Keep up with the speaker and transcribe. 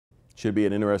Should be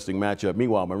an interesting matchup.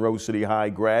 Meanwhile, Monroe City High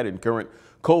grad and current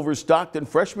Culver-Stockton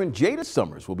freshman Jada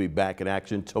Summers will be back in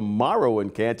action tomorrow in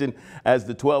Canton as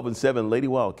the 12-7 Lady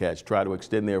Wildcats try to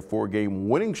extend their 4-game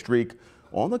winning streak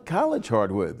on the college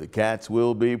hardwood. The Cats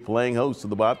will be playing host to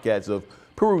the Bobcats of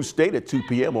Peru State at 2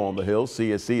 p.m. on the Hill.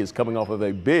 CSC is coming off of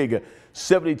a big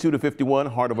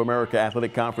 72-51 Heart of America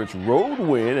Athletic Conference road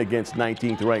win against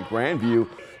 19th-ranked Grandview.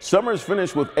 Summers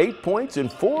finished with 8 points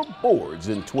and 4 boards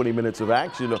in 20 minutes of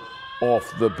action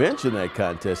off the bench in that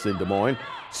contest in Des Moines.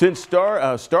 Since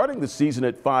starting the season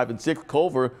at 5-6,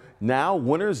 Culver now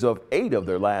winners of 8 of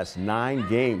their last 9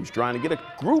 games, trying to get a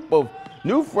group of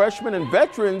new freshmen and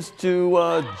veterans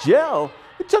to gel.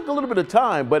 It took a little bit of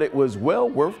time, but it was well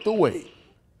worth the wait.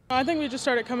 I think we just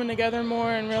started coming together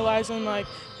more and realizing like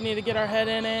we need to get our head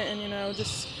in it and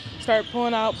just start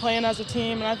pulling out, playing as a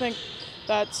team. And I think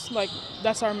that's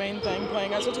our main thing,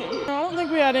 playing as a team. I don't think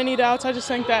we had any doubts. I just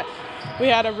think that we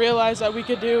had to realize that we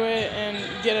could do it and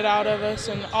get it out of us,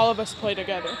 and all of us play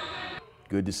together.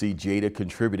 Good to see Jada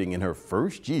contributing in her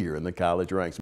first year in the college ranks.